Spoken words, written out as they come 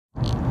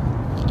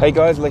Hey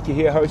guys, Lecky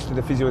here, host of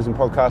the Physioism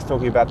podcast,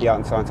 talking about the art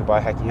and science of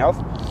biohacking health.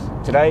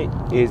 Today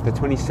is the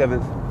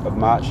 27th of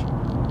March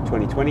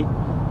 2020,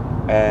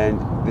 and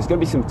there's going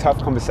to be some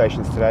tough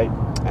conversations today.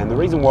 And the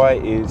reason why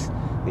is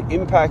the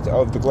impact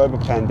of the global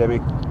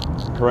pandemic,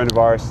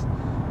 coronavirus,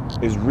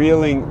 is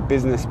reeling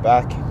business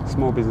back,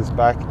 small business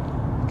back.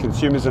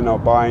 Consumers are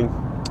not buying,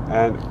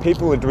 and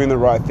people are doing the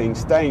right thing,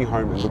 staying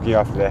home and looking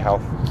after their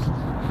health.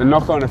 The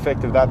knock-on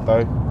effect of that,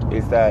 though,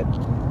 is that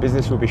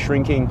business will be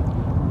shrinking,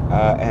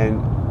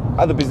 and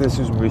other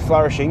businesses will be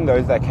flourishing,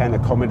 those that can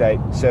accommodate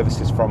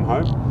services from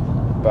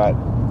home. But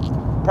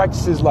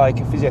practices like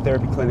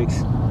physiotherapy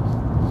clinics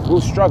will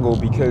struggle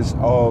because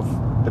of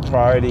the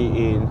priority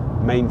in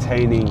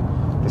maintaining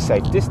the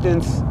safe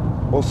distance,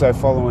 also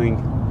following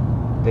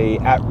the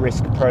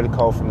at-risk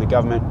protocol from the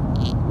government,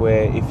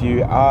 where if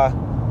you are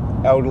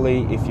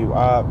elderly, if you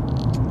are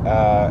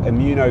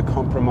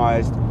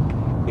immunocompromised,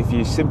 if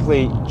you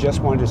simply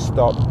just want to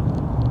stop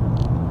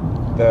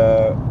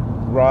the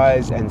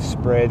rise and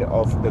spread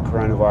of the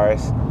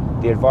coronavirus,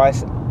 the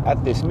advice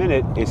at this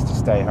minute is to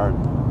stay home.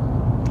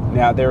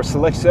 Now, there are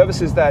select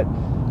services that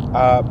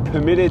are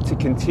permitted to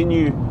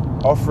continue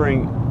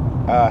offering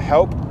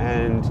help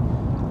and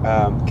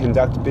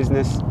conduct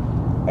business,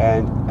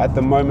 and at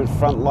the moment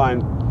frontline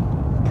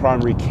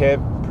primary care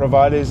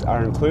providers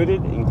are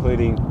included,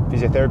 including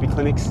physiotherapy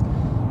clinics.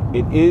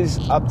 It is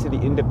up to the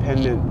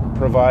independent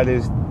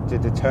providers to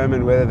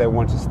determine whether they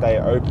want to stay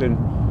open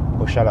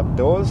or shut up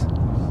doors.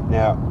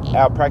 Now,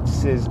 our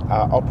practices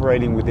are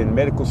operating within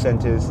medical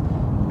centres,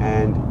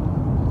 and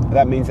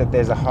that means that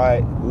there's a high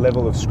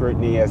level of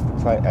scrutiny as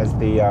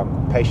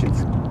the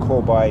patients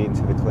call by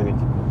into the clinic.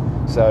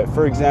 So,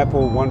 for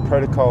example, one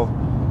protocol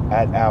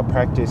at our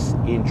practice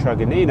in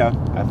Truganina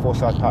at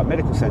Forsyth Park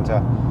Medical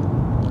Centre,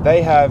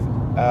 they have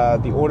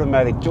the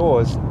automatic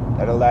doors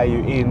that allow you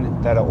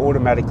in that are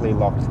automatically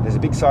locked. There's a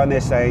big sign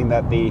there saying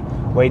that the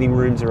waiting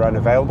rooms are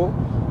unavailable.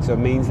 So it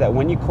means that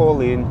when you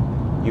call in,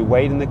 you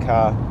wait in the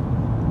car.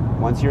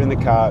 Once you're in the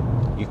car,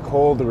 you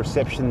call the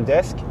reception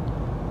desk.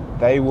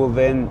 They will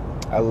then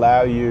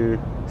allow you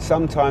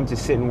some time to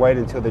sit and wait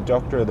until the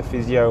doctor or the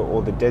physio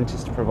or the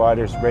dentist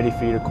provider is ready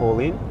for you to call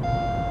in.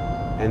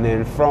 And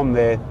then from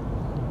there,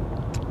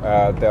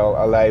 they'll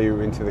allow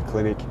you into the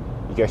clinic.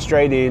 You go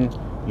straight in,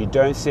 you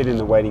don't sit in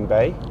the waiting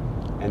bay,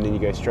 and then you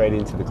go straight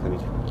into the clinic.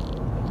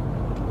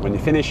 When you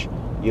finish,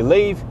 you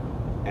leave,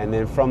 and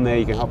then from there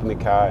you can hop in the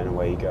car and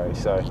away you go.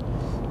 So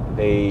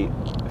the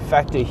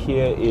factor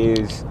here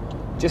is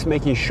just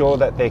making sure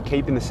that they're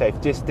keeping the safe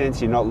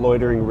distance. You're not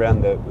loitering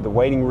around the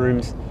waiting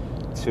rooms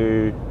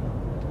to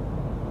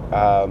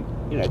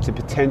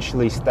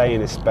potentially stay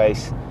in a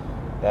space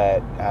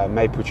that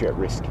may put you at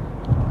risk.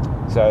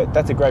 So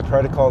that's a great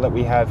protocol that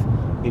we have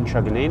in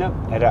Truganina.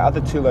 At our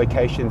other two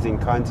locations in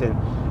Kyneton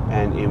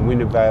and in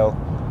Wyndham Vale,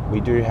 we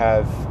do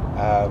have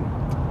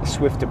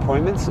swift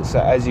appointments.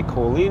 So as you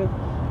call in,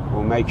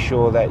 we'll make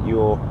sure that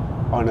you're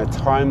on a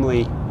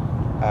timely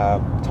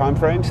time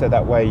frame, so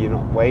that way you're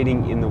not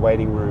waiting in the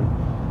waiting room,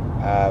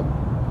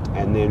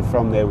 and then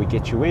from there we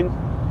get you in,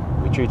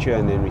 we treat you,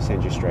 and then we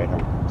send you straight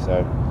home.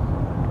 So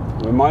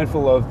we're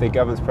mindful of the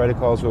government's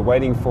protocols. We're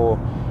waiting for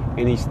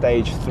any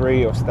stage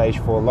 3 or stage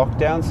 4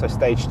 lockdowns. So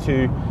stage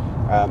 2,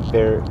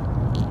 they're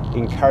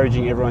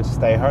encouraging everyone to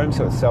stay home,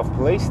 so it's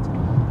self-policed,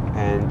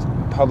 and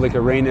public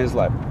arenas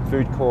like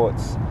food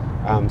courts,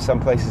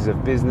 some places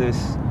of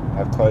business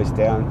have closed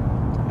down,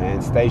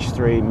 and stage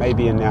 3 may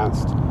be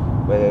announced,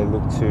 where they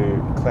look to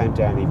clamp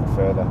down even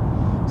further.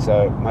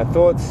 So my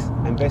thoughts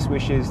and best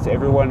wishes to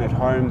everyone at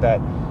home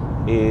that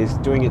is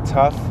doing it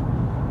tough,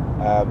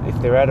 if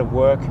they're out of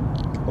work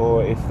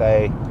or if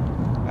they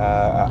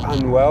are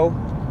unwell.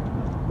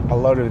 A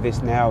lot of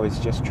this now is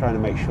just trying to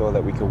make sure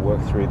that we can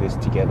work through this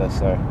together.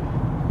 So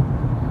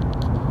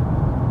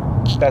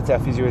that's our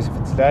Physioism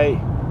for today.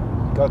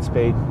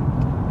 Godspeed,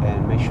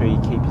 and make sure you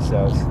keep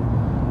yourselves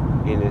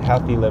in a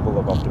healthy level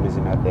of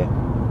optimism out there.